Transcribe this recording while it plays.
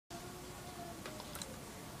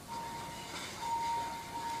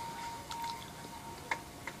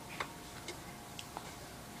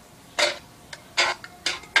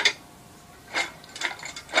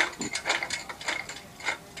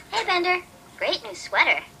Great new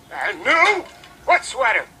sweater. New? What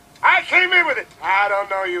sweater? I came in with it. I don't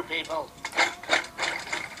know you people.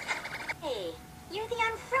 Hey, you're the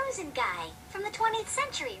unfrozen guy from the 20th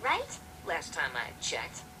century, right? Last time I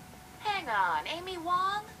checked. Hang on, Amy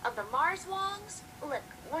Wong of the Mars Wongs? Look,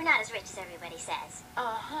 we're not as rich as everybody says.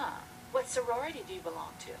 Uh-huh. What sorority do you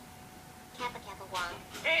belong to? Kappa Kappa Wong.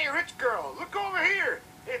 Hey, rich girl, look over here.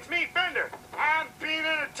 It's me, Bender. I'm being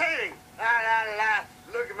entertaining. La, la, la.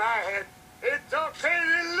 Look at my head. It's all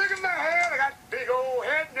crazy. Look at my head. I got big old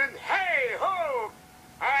head and hey, ho. All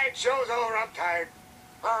right, show's over. I'm tired.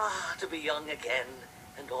 Ah, to be young again,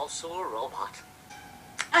 and also a robot.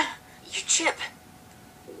 You Chip,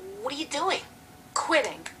 what are you doing?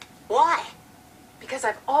 Quitting. Why? Because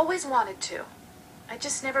I've always wanted to. I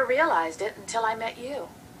just never realized it until I met you.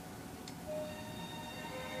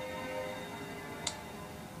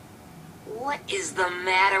 What is the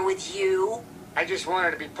matter with you? I just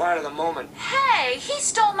wanted to be part of the moment. Hey, he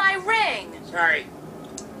stole my ring! Sorry.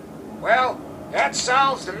 Well, that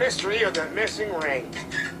solves the mystery of the missing ring.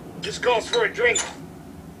 This calls for a drink.